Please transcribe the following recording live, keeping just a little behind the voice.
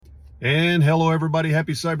And hello, everybody.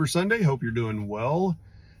 Happy Cyber Sunday. Hope you're doing well.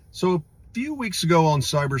 So, a few weeks ago on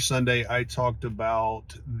Cyber Sunday, I talked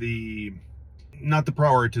about not the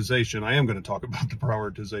prioritization. I am going to talk about the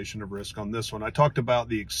prioritization of risk on this one. I talked about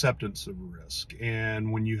the acceptance of risk.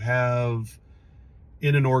 And when you have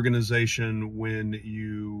in an organization, when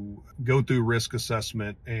you go through risk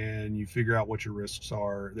assessment and you figure out what your risks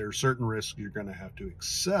are, there are certain risks you're going to have to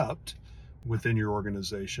accept within your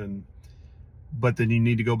organization. But then you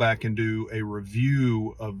need to go back and do a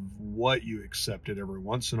review of what you accepted every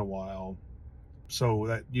once in a while. So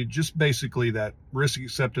that you just basically that risk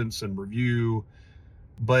acceptance and review.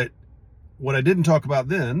 But what I didn't talk about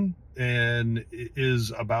then and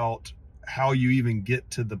is about how you even get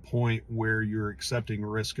to the point where you're accepting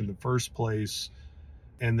risk in the first place,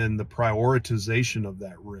 and then the prioritization of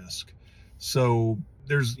that risk. So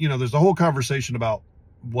there's a whole conversation about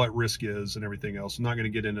what risk is and everything else. I'm not going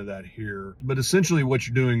to get into that here, but essentially what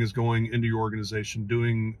you're doing is going into your organization,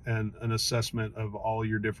 doing an assessment of all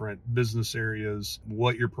your different business areas,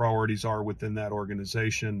 what your priorities are within that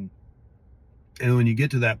organization. And when you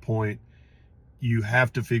get to that point, you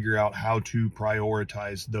have to figure out how to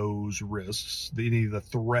prioritize those risks, any of the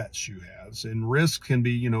threats you have. And risk can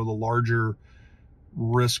be, the larger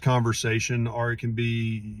risk conversation, or it can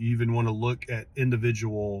be you even want to look at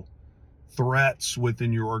individual threats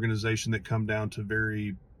within your organization that come down to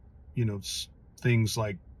very, things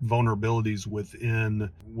like vulnerabilities within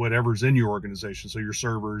whatever's in your organization. So your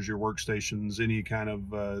servers, your workstations, any kind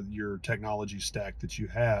of your technology stack that you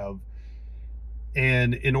have.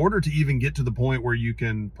 And in order to even get to the point where you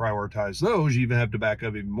can prioritize those, you even have to back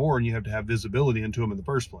up even more, and you have to have visibility into them in the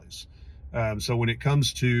first place. So when it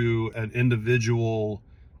comes to an individual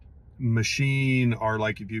machine, or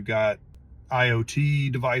like if you've got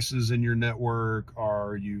IoT devices in your network,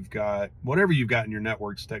 or you've got whatever you've got in your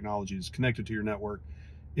network's technologies connected to your network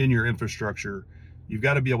in your infrastructure, you've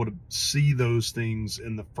got to be able to see those things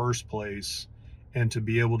in the first place, and to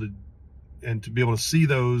be able to see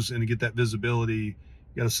those and to get that visibility, you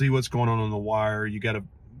got to see what's going on the wire. You got to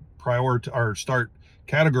prioritize or start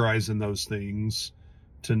categorizing those things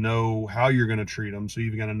to know how you're going to treat them. So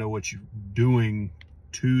you've got to know what you're doing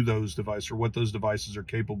to those devices, or what those devices are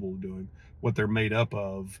capable of doing, what they're made up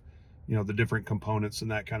of, the different components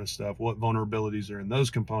and that kind of stuff, what vulnerabilities are in those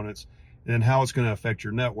components, and how it's going to affect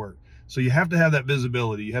your network. So you have to have that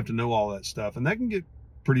visibility. You have to know all that stuff, and that can get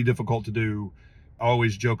pretty difficult to do. I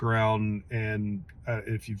always joke around, and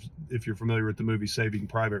if you're familiar with the movie Saving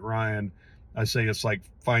Private Ryan, I say it's like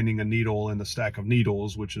finding a needle in a stack of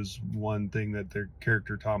needles, which is one thing that their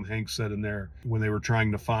character Tom Hanks said in there when they were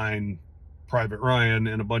trying to find Private Ryan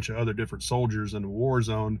and a bunch of other different soldiers in a war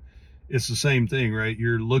zone. It's the same thing, right?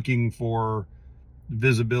 You're looking for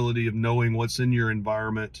visibility of knowing what's in your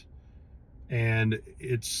environment, and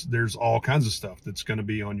there's all kinds of stuff that's going to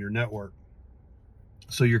be on your network.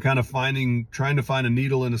 So you're kind of trying to find a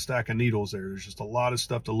needle in a stack of needles there. There's just a lot of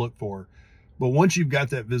stuff to look for. But once you've got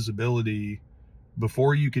that visibility,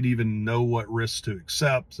 before you could even know what risks to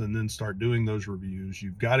accept and then start doing those reviews,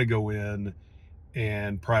 you've got to go in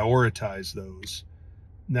and prioritize those.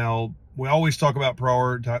 Now, we always talk about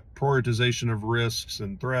prioritization of risks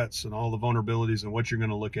and threats and all the vulnerabilities and what you're going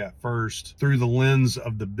to look at first through the lens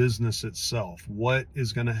of the business itself. What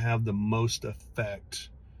is going to have the most effect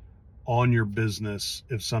on your business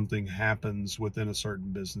if something happens within a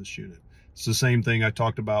certain business unit? It's the same thing I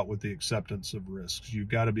talked about with the acceptance of risks. You've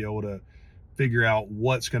got to be able to figure out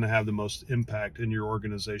what's going to have the most impact in your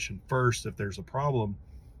organization first if there's a problem.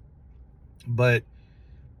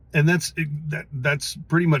 And that's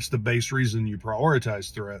pretty much the base reason you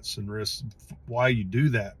prioritize threats and risks, why you do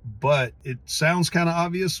that. But it sounds kind of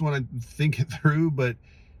obvious when I think it through, but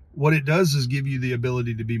what it does is give you the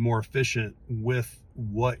ability to be more efficient with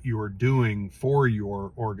what you're doing for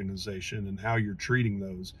your organization and how you're treating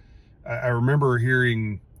those. I remember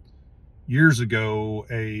hearing years ago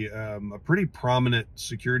a pretty prominent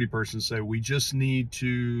security person say, we just need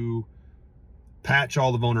to patch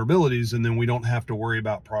all the vulnerabilities and then we don't have to worry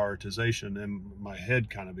about prioritization. And my head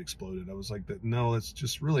kind of exploded. I was like, no, that's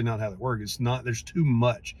just really not how that works. It's not, there's too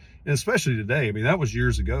much. And especially today, I mean, that was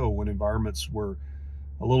years ago when environments were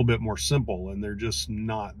a little bit more simple, and they're just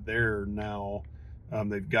not there now.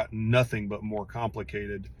 They've gotten nothing but more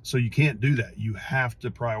complicated. So you can't do that. You have to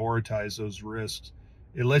prioritize those risks.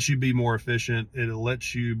 It lets you be more efficient. It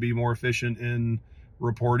lets you be more efficient in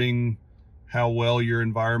reporting how well your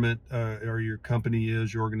environment or your company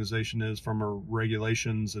is, your organization is from a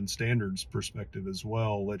regulations and standards perspective as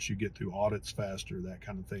well. Lets you get through audits faster, that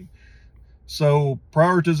kind of thing. So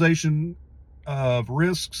prioritization of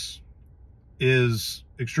risks is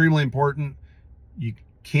extremely important.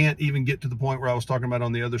 can't even get to the point where I was talking about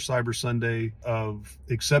on the other Cyber Sunday of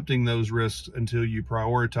accepting those risks until you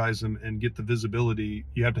prioritize them and get the visibility.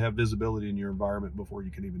 You have to have visibility in your environment before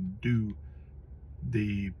you can even do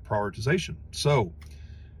the prioritization. So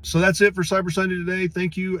that's it for Cyber Sunday today.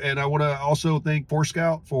 Thank you. And I want to also thank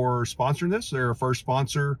Forescout for sponsoring this. They're our first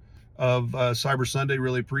sponsor of Cyber Sunday.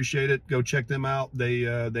 Really appreciate it. Go check them out.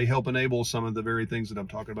 They help enable some of the very things that I'm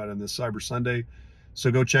talking about in this Cyber Sunday. So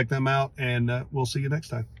go check them out, and we'll see you next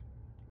time.